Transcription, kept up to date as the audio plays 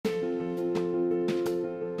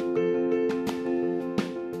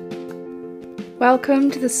Welcome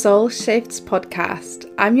to the Soul Shifts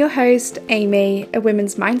podcast. I'm your host, Amy, a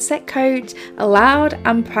women's mindset coach, a loud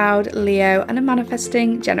and proud Leo, and a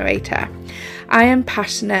manifesting generator. I am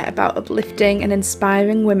passionate about uplifting and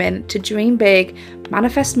inspiring women to dream big,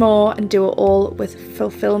 manifest more, and do it all with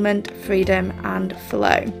fulfillment, freedom, and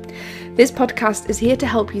flow. This podcast is here to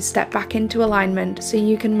help you step back into alignment so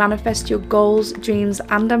you can manifest your goals, dreams,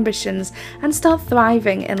 and ambitions and start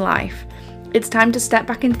thriving in life. It's time to step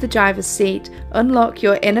back into the driver's seat, unlock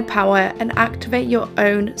your inner power, and activate your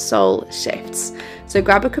own soul shifts. So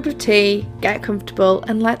grab a cup of tea, get comfortable,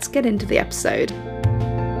 and let's get into the episode.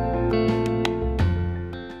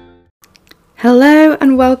 Hello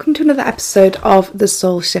and welcome to another episode of the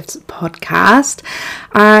Soul Shifts podcast.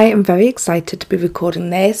 I am very excited to be recording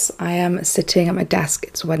this. I am sitting at my desk.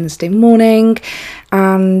 It's Wednesday morning,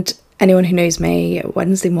 and anyone who knows me,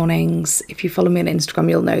 Wednesday mornings, if you follow me on Instagram,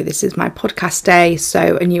 you'll know this is my podcast day.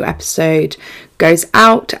 So a new episode goes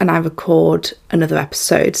out and I record another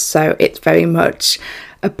episode. So it's very much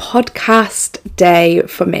a podcast day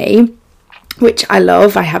for me, which I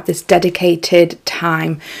love. I have this dedicated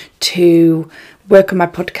time to work on my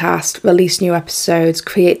podcast, release new episodes,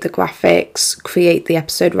 create the graphics, create the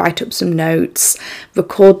episode, write up some notes,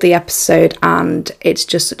 record the episode, and it's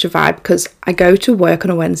just such a vibe because I go to work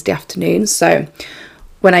on a Wednesday afternoon. So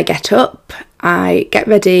when I get up, I get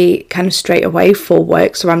ready kind of straight away for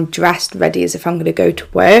work. So I'm dressed ready as if I'm going to go to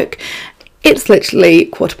work. It's literally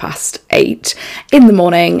 8:15 in the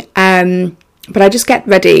morning. But I just get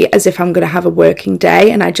ready as if I'm going to have a working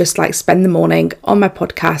day, and I just spend the morning on my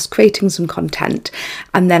podcast creating some content,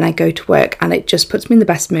 and then I go to work, and it just puts me in the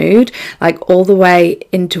best mood. All the way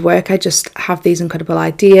into work, I just have these incredible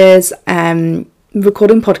ideas.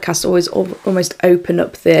 Recording podcasts almost open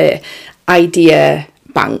up the idea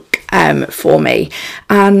bank for me,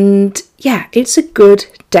 and yeah, it's a good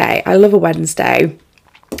day. I love a Wednesday.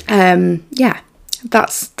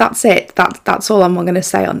 That's it. That's all I'm going to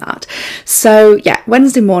say on that. So yeah,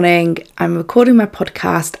 Wednesday morning, I'm recording my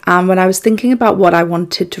podcast, and when I was thinking about what I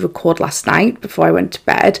wanted to record last night before I went to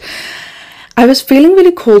bed, I was feeling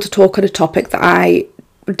really called to talk on a topic that I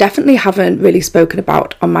definitely haven't really spoken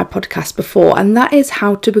about on my podcast before, and that is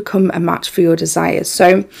how to become a match for your desires.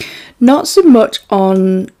 So not so much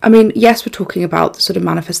yes, we're talking about the sort of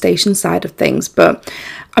manifestation side of things, but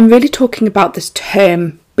I'm really talking about this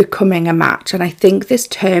term becoming a match. And I think this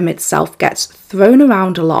term itself gets thrown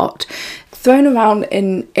around a lot,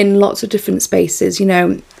 in lots of different spaces.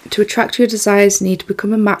 To attract your desires, you need to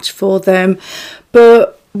become a match for them.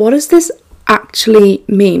 But what does this actually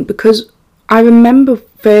mean? Because I remember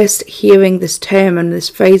first hearing this term and this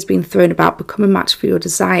phrase being thrown about, become a match for your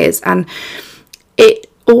desires, and it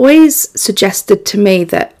always suggested to me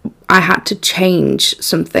that I had to change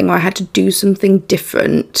something, or I had to do something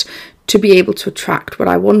different to be able to attract what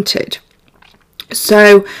I wanted.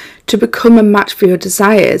 So to become a match for your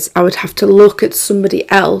desires, I would have to look at somebody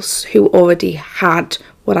else who already had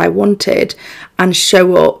what I wanted and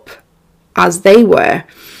show up as they were.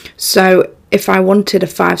 So if I wanted a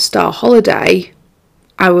 5-star holiday,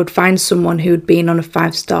 I would find someone who'd been on a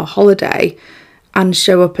 5-star holiday and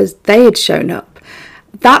show up as they had shown up.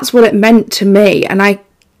 That's what it meant to me. And I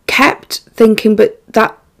kept thinking, but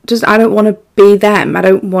I don't want to be them. I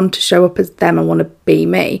don't want to show up as them. I want to be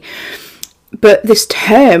me. But this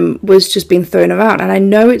term was just being thrown around. And I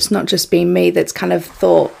know it's not just been me that's kind of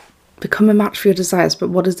thought, become a match for your desires. But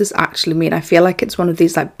what does this actually mean? I feel like it's one of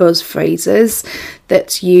these buzz phrases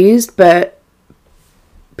that's used, but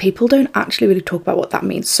people don't actually really talk about what that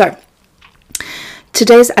means. So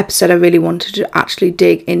today's episode, I really wanted to actually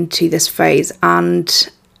dig into this phrase. And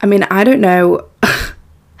I don't know.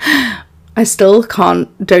 I still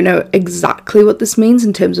don't know exactly what this means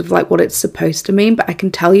in terms of what it's supposed to mean, but I can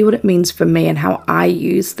tell you what it means for me and how I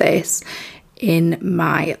use this in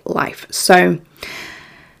my life. So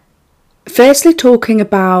firstly, talking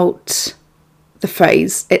about the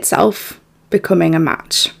phrase itself, becoming a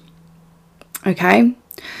match. Okay.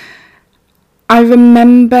 I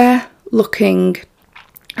remember looking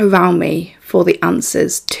around me for the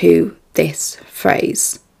answers to this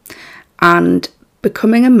phrase, and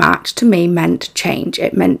becoming a match to me meant change.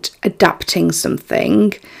 It meant adapting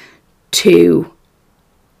something to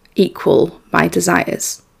equal my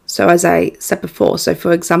desires. So as I said before, so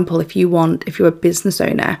for example, if you're a business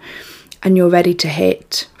owner and you're ready to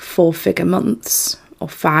hit 4-figure months or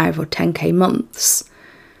 5 or 10k months,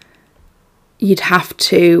 you'd have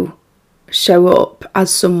to show up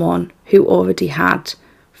as someone who already had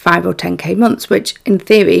 5 or 10k months, which in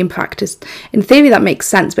theory that makes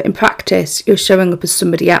sense, but in practice you're showing up as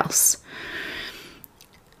somebody else.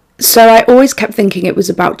 So I always kept thinking it was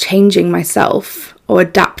about changing myself or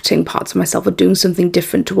adapting parts of myself or doing something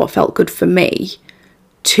different to what felt good for me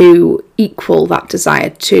to equal that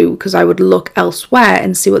desire too, because I would look elsewhere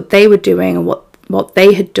and see what they were doing and what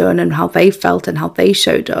they had done and how they felt and how they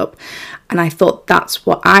showed up. And I thought that's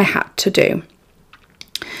what I had to do.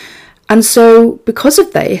 And so because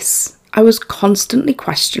of this, I was constantly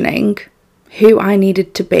questioning who I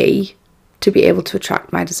needed to be able to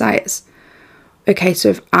attract my desires. Okay, so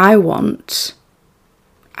if I want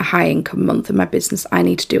a high income month in my business, I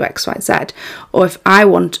need to do X, Y, Z. Or if I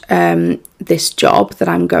want this job that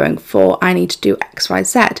I'm going for, I need to do X, Y,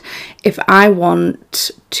 Z. If I want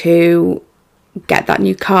to get that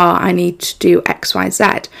new car, I need to do X, Y, Z.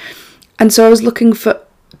 And so I was looking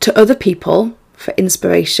to other people for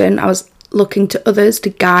inspiration. I was looking to others to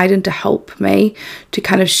guide and to help me, to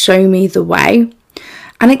kind of show me the way,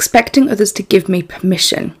 and expecting others to give me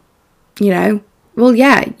permission. Well,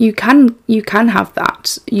 yeah, you can have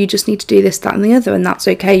that. You just need to do this, that, and the other, and that's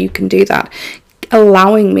okay. You can do that.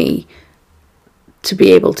 Allowing me to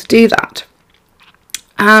be able to do that.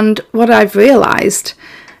 And what I've realised,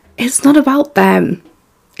 it's not about them.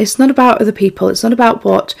 It's not about other people. It's not about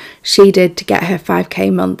what she did to get her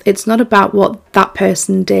 5k month. It's not about what that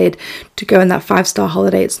person did to go on that 5-star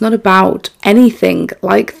holiday. It's not about anything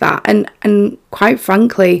like that. And quite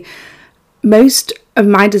frankly, most of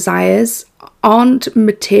my desires aren't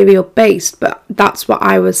material based, but that's what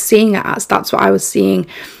I was seeing it as. That's what I was seeing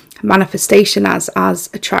manifestation as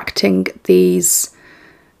attracting these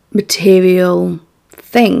material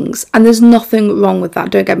things. And there's nothing wrong with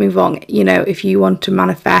that, don't get me wrong. If you want to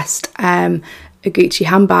manifest a Gucci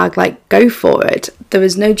handbag, like, go for it. There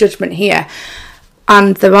is no judgment here.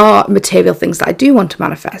 And there are material things that I do want to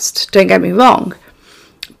manifest, don't get me wrong.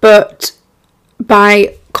 But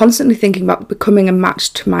by constantly thinking about becoming a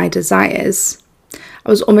match to my desires, I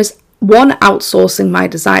was almost outsourcing my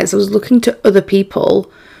desires. I was looking to other people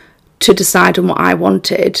to decide on what I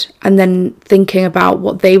wanted, and then thinking about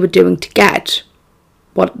what they were doing to get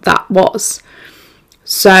what that was.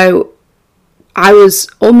 So I was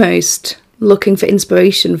almost looking for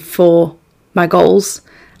inspiration for my goals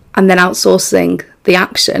and then outsourcing the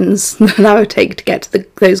actions that I would take to get to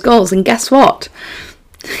those goals. And guess what?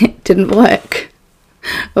 It didn't work.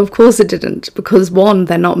 Of course it didn't, because 1,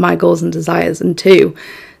 they're not my goals and desires, and 2,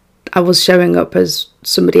 I was showing up as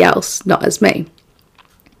somebody else, not as me.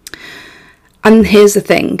 And here's the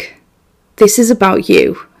thing, this is about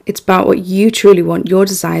you. It's about what you truly want, your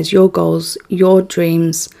desires, your goals, your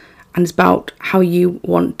dreams, and it's about how you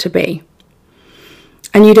want to be.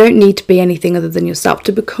 And you don't need to be anything other than yourself.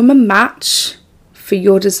 To become a match for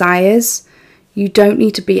your desires, you don't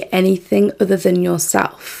need to be anything other than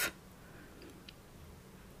yourself.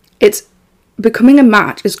 It's becoming a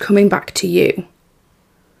match is coming back to you.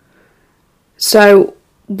 So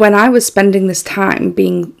when I was spending this time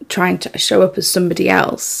trying to show up as somebody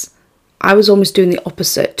else, I was almost doing the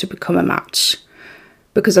opposite to become a match,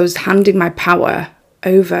 because I was handing my power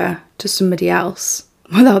over to somebody else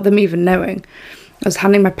without them even knowing. I was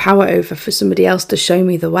handing my power over for somebody else to show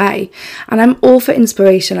me the way. And I'm all for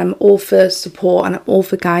inspiration, I'm all for support, and I'm all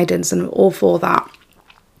for guidance, and I'm all for that.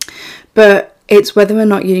 But it's whether or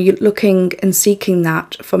not you're looking and seeking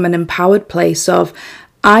that from an empowered place of,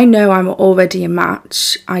 I know I'm already a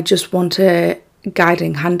match, I just want a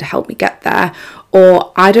guiding hand to help me get there.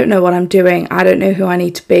 Or I don't know what I'm doing, I don't know who I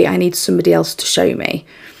need to be, I need somebody else to show me.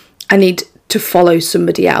 I need to follow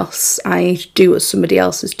somebody else, I need to do what somebody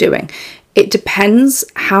else is doing. It depends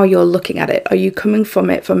how you're looking at it. Are you coming from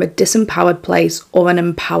it from a disempowered place or an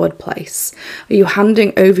empowered place? Are you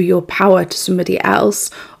handing over your power to somebody else,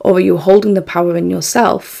 or are you holding the power in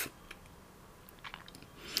yourself?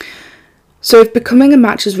 So if becoming a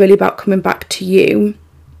match is really about coming back to you,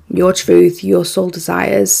 your truth, your soul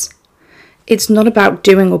desires, it's not about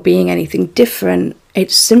doing or being anything different.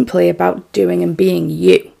 It's simply about doing and being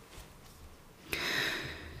you.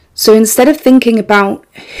 So instead of thinking about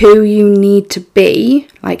who you need to be,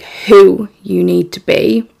 like who you need to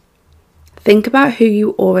be, think about who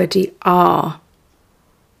you already are,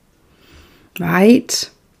 right?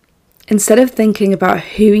 Instead of thinking about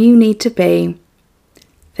who you need to be,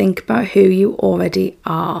 think about who you already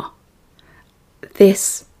are.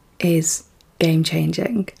 This is game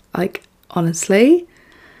changing. Like, honestly,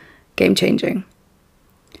 game changing.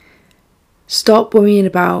 Stop worrying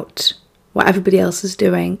about what everybody else is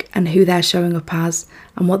doing and who they're showing up as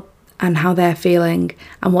and how they're feeling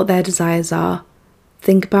and what their desires are.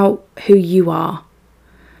 Think about who you are.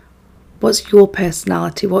 What's your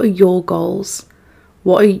personality? What are your goals?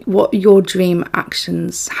 What are your dream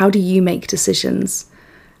actions? How do you make decisions?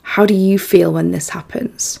 How do you feel when this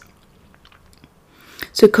happens?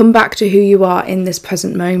 So come back to who you are in this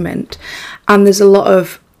present moment. And there's a lot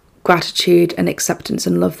of gratitude and acceptance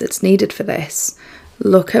and love that's needed for this.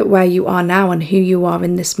 Look at where you are now and who you are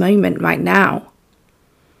in this moment right now.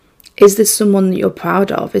 Is this someone that you're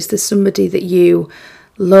proud of? Is this somebody that you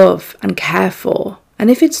love and care for? And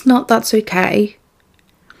if it's not, that's okay.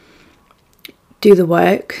 Do the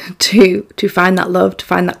work to find that love, to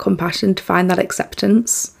find that compassion, to find that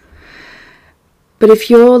acceptance. But if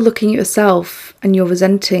you're looking at yourself and you're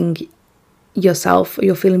resenting yourself, or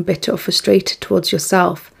you're feeling bitter or frustrated towards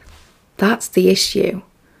yourself, that's the issue.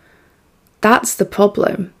 That's the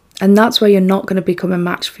problem. And that's where you're not going to become a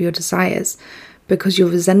match for your desires, because you're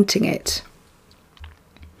resenting it.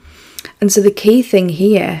 And so the key thing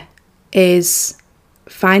here is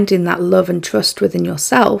finding that love and trust within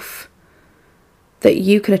yourself, that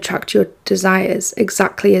you can attract your desires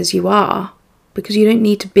exactly as you are, because you don't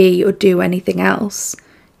need to be or do anything else.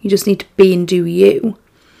 You just need to be and do you.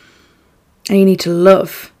 And you need to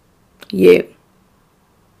love you.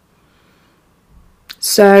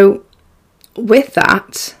 So with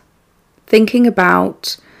that, thinking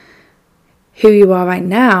about who you are right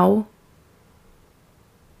now,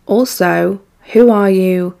 also, who are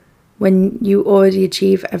you when you already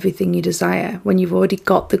achieve everything you desire? When you've already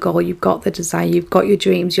got the goal, you've got the desire, you've got your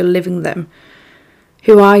dreams, you're living them.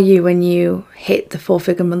 Who are you when you hit the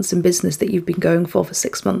 4-figure months in business that you've been going for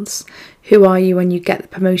 6 months? Who are you when you get the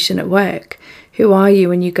promotion at work? Who are you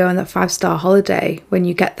when you go on that 5-star holiday? When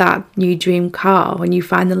you get that new dream car? When you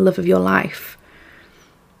find the love of your life?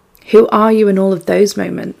 Who are you in all of those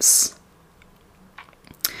moments?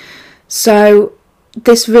 So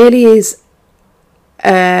this really is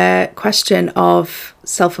a question of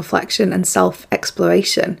self-reflection and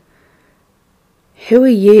self-exploration. Who are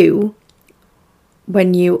you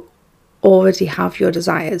when you already have your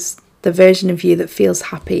desires? The version of you that feels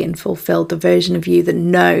happy and fulfilled, the version of you that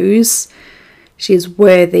knows she is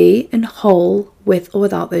worthy and whole with or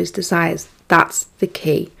without those desires. That's the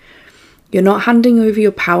key. You're not handing over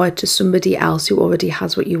your power to somebody else who already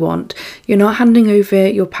has what you want. You're not handing over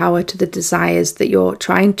your power to the desires that you're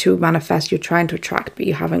trying to manifest, you're trying to attract, but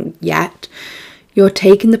you haven't yet. You're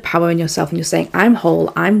taking the power in yourself and you're saying, I'm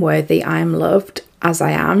whole, I'm worthy, I'm loved as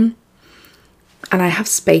I am, and I have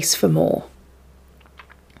space for more.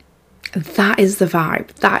 And that is the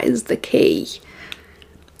vibe. That is the key.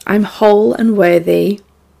 I'm whole and worthy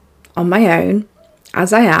on my own,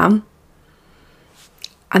 as I am,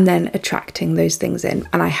 and then attracting those things in,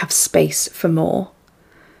 and I have space for more.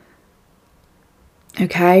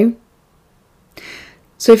 Okay?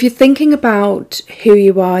 So if you're thinking about who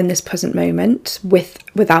you are in this present moment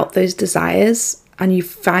without those desires, and you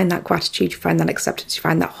find that gratitude, you find that acceptance, you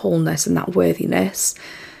find that wholeness and that worthiness,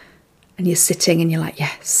 and you're sitting and you're like,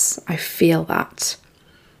 yes, I feel that.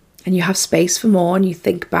 And you have space for more, and you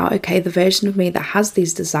think about, okay, the version of me that has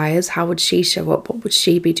these desires, how would she show up? What would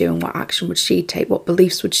she be doing? What action would she take? What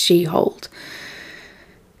beliefs would she hold?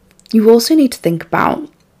 You also need to think about,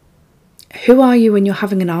 who are you when you're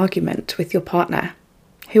having an argument with your partner?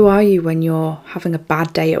 Who are you when you're having a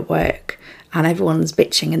bad day at work and everyone's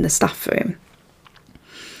bitching in the staff room?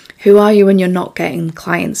 Who are you when you're not getting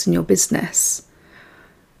clients in your business?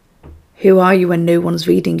 Who are you when no one's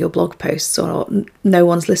reading your blog posts or no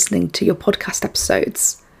one's listening to your podcast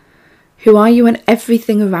episodes? Who are you when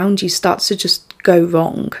everything around you starts to just go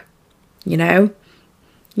wrong? You know,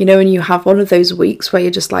 when you have one of those weeks where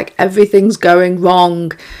you're just like, everything's going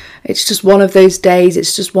wrong. It's just one of those days.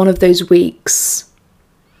 It's just one of those weeks.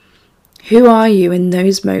 Who are you in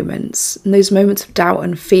those moments of doubt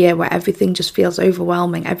and fear where everything just feels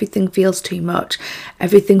overwhelming, everything feels too much,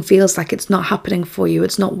 everything feels like it's not happening for you,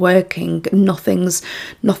 it's not working, nothing's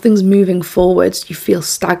moving forwards, you feel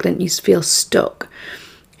stagnant, you feel stuck?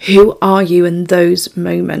 Who are you in those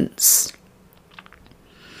moments?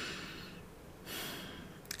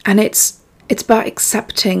 And it's about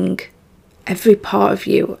accepting every part of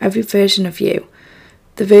you, every version of you.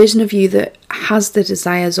 The version of you that has the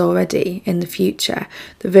desires already in the future,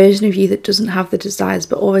 the version of you that doesn't have the desires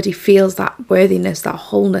but already feels that worthiness, that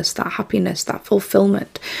wholeness, that happiness, that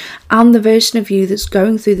fulfillment, and the version of you that's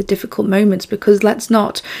going through the difficult moments, because let's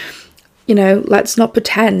not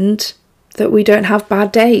pretend that we don't have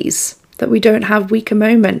bad days, that we don't have weaker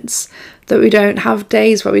moments, that we don't have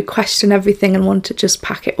days where we question everything and want to just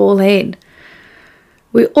pack it all in.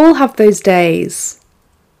 We all have those days.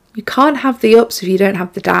 You can't have the ups if you don't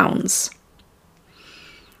have the downs.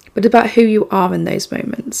 But about who you are in those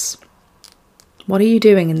moments. What are you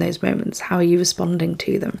doing in those moments? How are you responding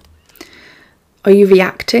to them? Are you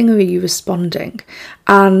reacting or are you responding?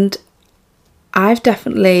 And I've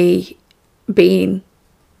definitely been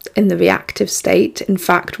in the reactive state. In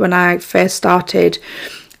fact, when I first started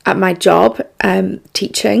at my job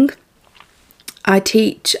teaching, I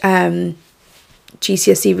teach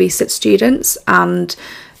GCSE research students, and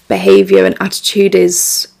behaviour and attitude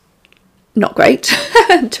is not great,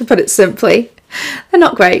 to put it simply. They're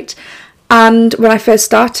not great. And when I first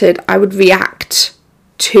started, I would react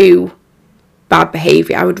to bad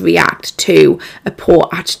behaviour. I would react to a poor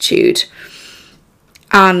attitude.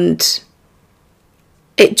 And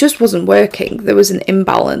it just wasn't working. There was an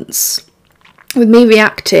imbalance. With me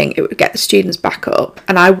reacting, it would get the students back up,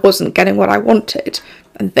 and I wasn't getting what I wanted,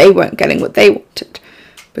 and they weren't getting what they wanted,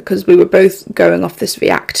 because we were both going off this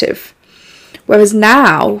reactive. Whereas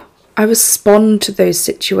now, I respond to those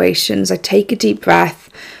situations. I take a deep breath.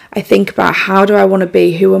 I think about, how do I want to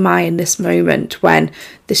be? Who am I in this moment when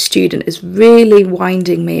the student is really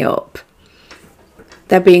winding me up?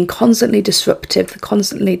 They're being constantly disruptive. They're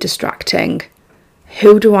constantly distracting.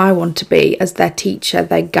 Who do I want to be as their teacher,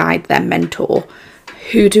 their guide, their mentor?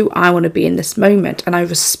 Who do I want to be in this moment? And I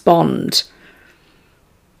respond.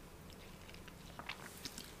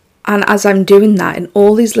 And as I'm doing that, in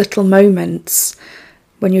all these little moments,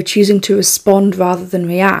 when you're choosing to respond rather than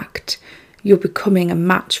react, you're becoming a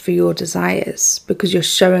match for your desires, because you're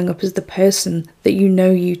showing up as the person that you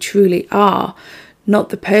know you truly are, not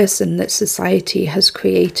the person that society has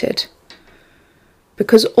created.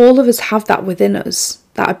 Because all of us have that within us,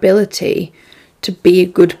 that ability to be a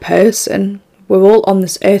good person. We're all on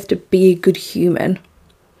this earth to be a good human.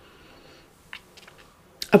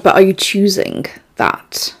 But are you choosing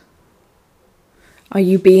that? Are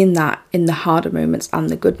you being that in the harder moments and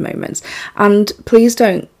the good moments? And please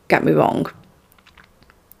don't get me wrong.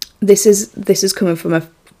 This is coming from a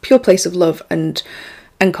pure place of love and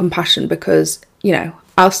compassion, because, you know,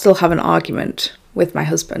 I'll still have an argument with my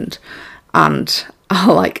husband, and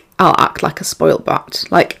I'll act like a spoiled brat.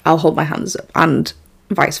 Like, I'll hold my hands up, and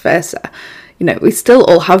vice versa. You know, we still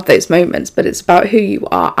all have those moments, but it's about who you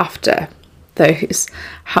are after those.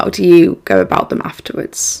 How do you go about them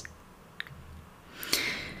afterwards?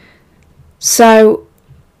 So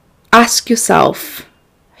ask yourself,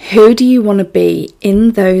 who do you want to be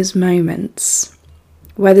in those moments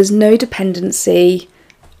where there's no dependency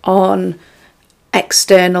on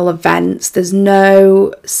external events, there's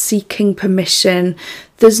no seeking permission,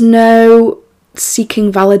 there's no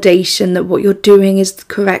seeking validation that what you're doing is the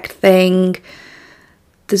correct thing,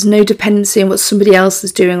 there's no dependency on what somebody else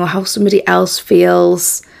is doing or how somebody else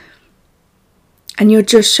feels, and you're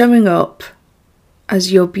just showing up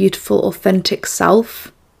as your beautiful, authentic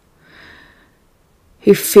self,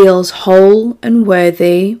 who feels whole and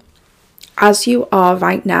worthy as you are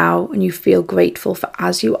right now, and you feel grateful for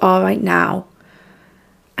as you are right now,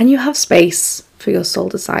 and you have space for your soul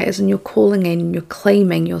desires, and you're calling in, you're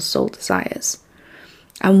claiming your soul desires.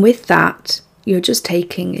 And with that, you're just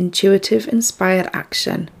taking intuitive, inspired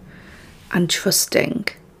action and trusting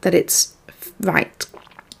that it's right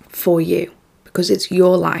for you, because it's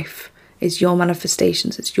your life. It's your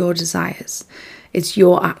manifestations, it's your desires, it's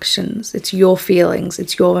your actions, it's your feelings,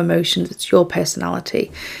 it's your emotions, it's your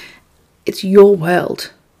personality. It's your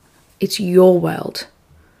world. It's your world.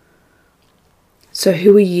 So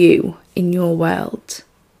who are you in your world?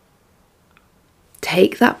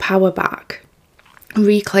 Take that power back.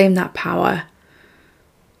 Reclaim that power.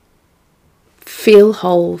 Feel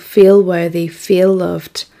whole, feel worthy, feel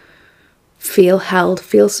loved. Feel held,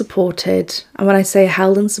 feel supported. And when I say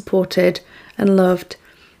held and supported and loved,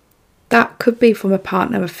 that could be from a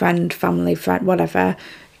partner, a friend, family, friend, whatever.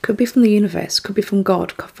 It could be from the universe, could be from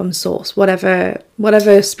God, from source, whatever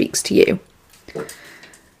speaks to you.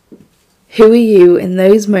 Who are you in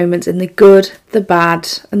those moments, in the good, the bad,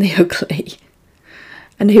 and the ugly?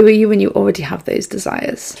 And who are you when you already have those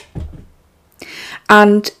desires?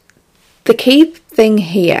 And the key thing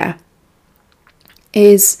here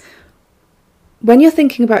is, when you're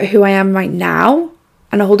thinking about who I am right now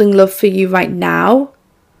and holding love for you right now,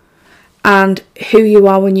 and who you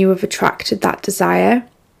are when you have attracted that desire,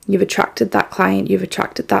 you've attracted that client, you've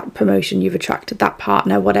attracted that promotion, you've attracted that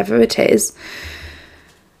partner, whatever it is,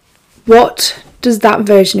 what does that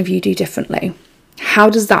version of you do differently? How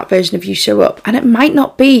does that version of you show up? And it might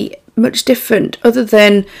not be much different, other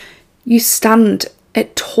than you stand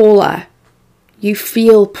it taller, you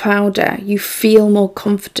feel prouder, you feel more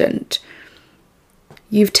confident.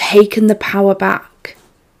 You've taken the power back.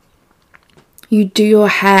 You do your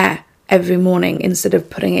hair every morning instead of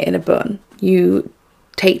putting it in a bun. You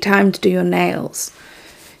take time to do your nails.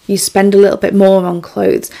 You spend a little bit more on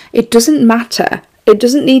clothes. It doesn't matter. It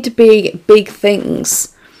doesn't need to be big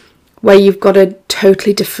things where you've got a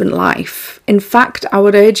totally different life. In fact, I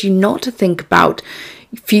would urge you not to think about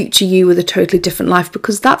future you with a totally different life,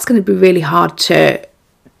 because that's going to be really hard to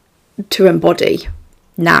embody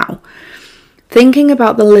now. Thinking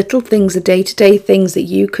about the little things, the day-to-day things that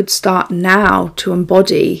you could start now to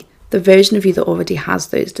embody the version of you that already has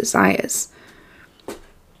those desires.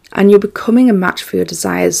 And you're becoming a match for your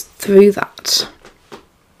desires through that.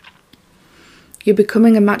 You're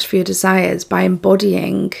becoming a match for your desires by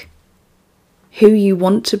embodying who you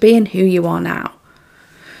want to be and who you are now.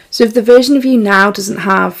 So if the version of you now doesn't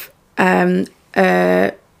have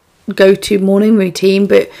a go-to morning routine,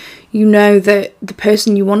 but you know that the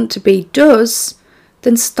person you want to be does,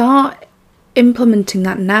 then start implementing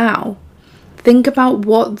that now. Think about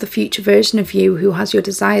what the future version of you who has your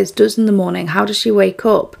desires does in the morning. How does she wake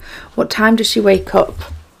up? What time does she wake up?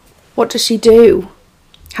 What does she do?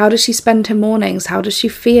 How does she spend her mornings? How does she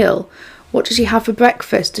feel? What does she have for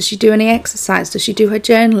breakfast? Does she do any exercise? Does she do her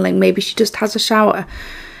journaling? Maybe she just has a shower.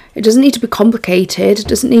 It doesn't need to be complicated. It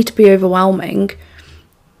doesn't need to be overwhelming.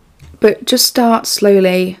 But just start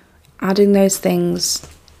slowly adding those things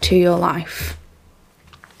to your life.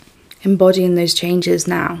 Embodying those changes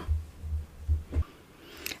now.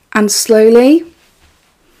 And slowly,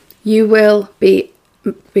 you will be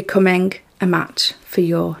becoming a match for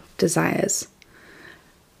your desires.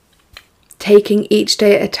 Taking each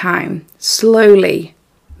day at a time, slowly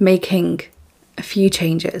making a few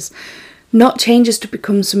changes. Not changes to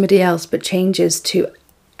become somebody else, but changes to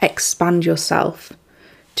expand yourself,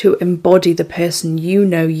 to embody the person you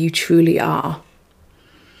know you truly are.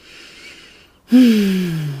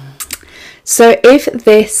 So if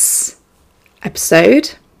this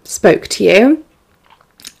episode spoke to you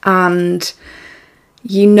and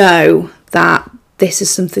you know that this is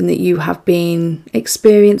something that you have been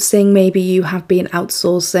experiencing, maybe you have been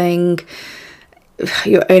outsourcing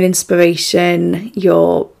your own inspiration,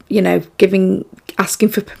 you're, asking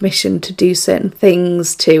for permission to do certain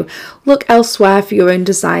things, to look elsewhere for your own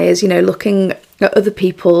desires, looking at other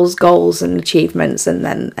people's goals and achievements and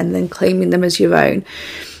then claiming them as your own.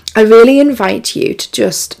 I really invite you to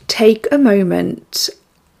just take a moment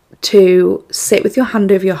to sit with your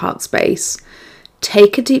hand over your heart space,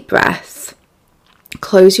 take a deep breath,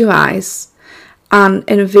 close your eyes, and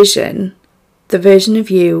envision the version of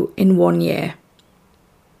you in 1 year.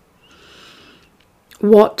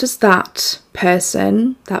 What does that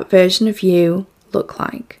person, that version of you, look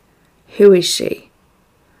like? Who is she?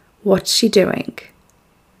 What's she doing?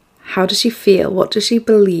 How does she feel? What does she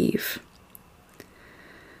believe?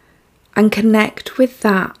 And connect with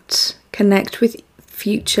that. Connect with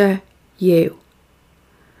future you.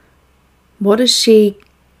 What is she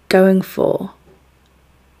going for?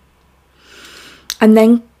 And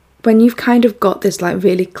then when you've kind of got this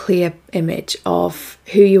really clear image of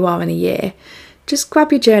who you are in a year, just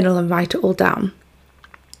grab your journal and write it all down.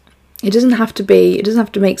 It doesn't have to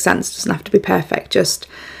make sense, it doesn't have to be perfect. Just,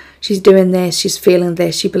 she's doing this, she's feeling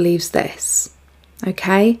this, she believes this.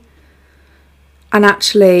 Okay? And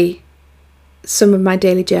actually, some of my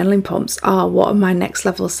daily journaling prompts are, what are my next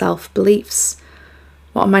level self-beliefs?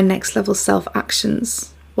 What are my next level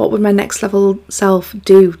self-actions? What would my next level self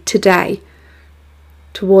do today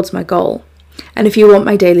towards my goal? And if you want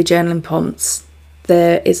my daily journaling prompts,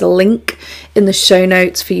 there is a link in the show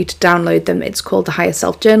notes for you to download them. It's called the Higher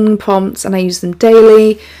Self Journaling Prompts, and I use them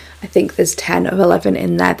daily. I think there's 10 or 11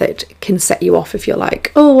 in there that can set you off if you're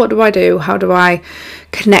like, oh, what do I do? How do I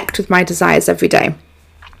connect with my desires every day?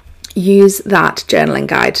 Use that journaling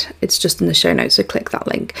guide. It's just in the show notes, so click that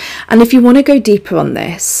link. And if you want to go deeper on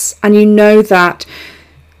this, and you know that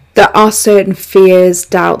there are certain fears,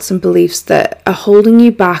 doubts and beliefs that are holding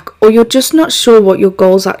you back, or you're just not sure what your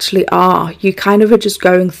goals actually are, you kind of are just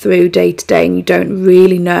going through day to day and you don't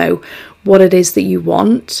really know what it is that you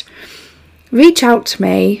want, reach out to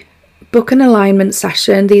me, book an alignment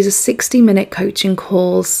session. These are 60-minute coaching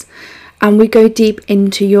calls, and we go deep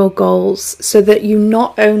into your goals so that you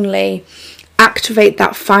not only activate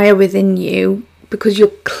that fire within you because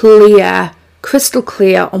you're clear, crystal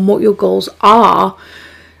clear on what your goals are.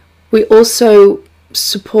 We also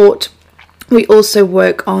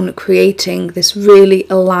work on creating this really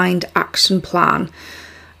aligned action plan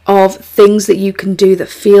of things that you can do that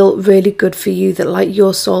feel really good for you, that light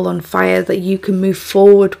your soul on fire, that you can move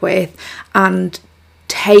forward with and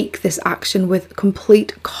take this action with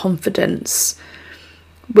complete confidence,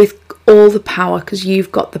 with all the power, because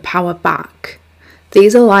you've got the power back.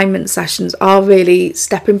 These alignment sessions are really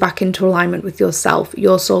stepping back into alignment with yourself,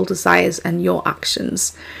 your soul desires and your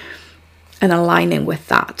actions, and aligning with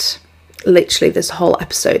that. Literally, this whole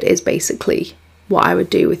episode is basically what I would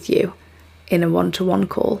do with you in a one-to-one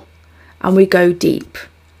call. And we go deep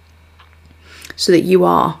so that you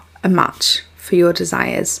are a match for for your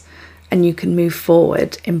desires, and you can move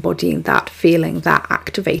forward embodying that, feeling that,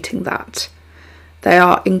 activating that. They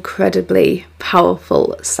are incredibly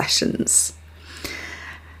powerful sessions.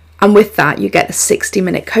 And with that, you get a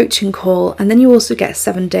 60-minute coaching call, and then you also get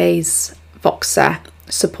 7 days Voxer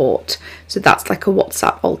support. So that's like a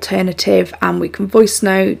WhatsApp alternative, and we can voice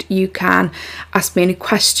note, you can ask me any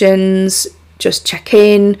questions, just check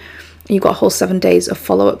in. You've got a whole 7 days of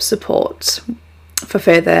follow-up support for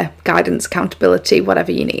further guidance, accountability,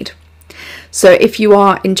 whatever you need. So if you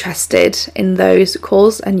are interested in those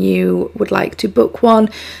calls and you would like to book one,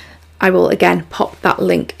 I will again pop that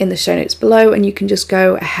link in the show notes below, and you can just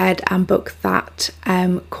go ahead and book that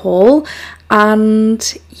call.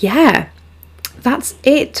 And yeah, that's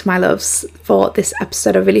it, my loves, for this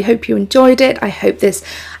episode. I really hope you enjoyed it. I hope this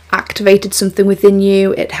activated something within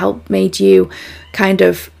you. It made you kind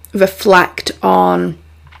of reflect on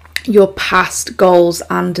your past goals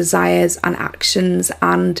and desires and actions,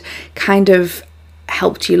 and kind of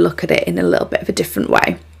helped you look at it in a little bit of a different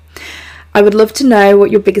way. I would love to know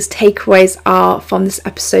what your biggest takeaways are from this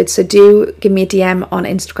episode, so do give me a DM on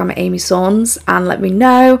Instagram at Amy Saunds and let me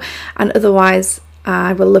know. And otherwise,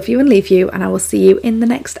 I will love you and leave you, and I will see you in the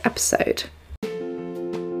next episode.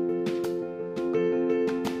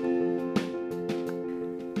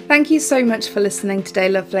 Thank you so much for listening today,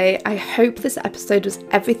 lovely. I hope this episode was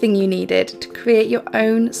everything you needed to create your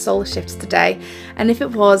own soul shifts today. And if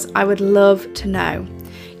it was, I would love to know.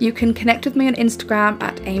 You can connect with me on Instagram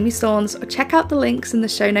at Amy Saunds, or check out the links in the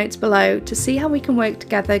show notes below to see how we can work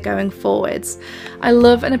together going forwards. I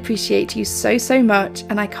love and appreciate you so much,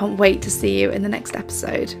 and I can't wait to see you in the next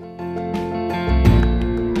episode.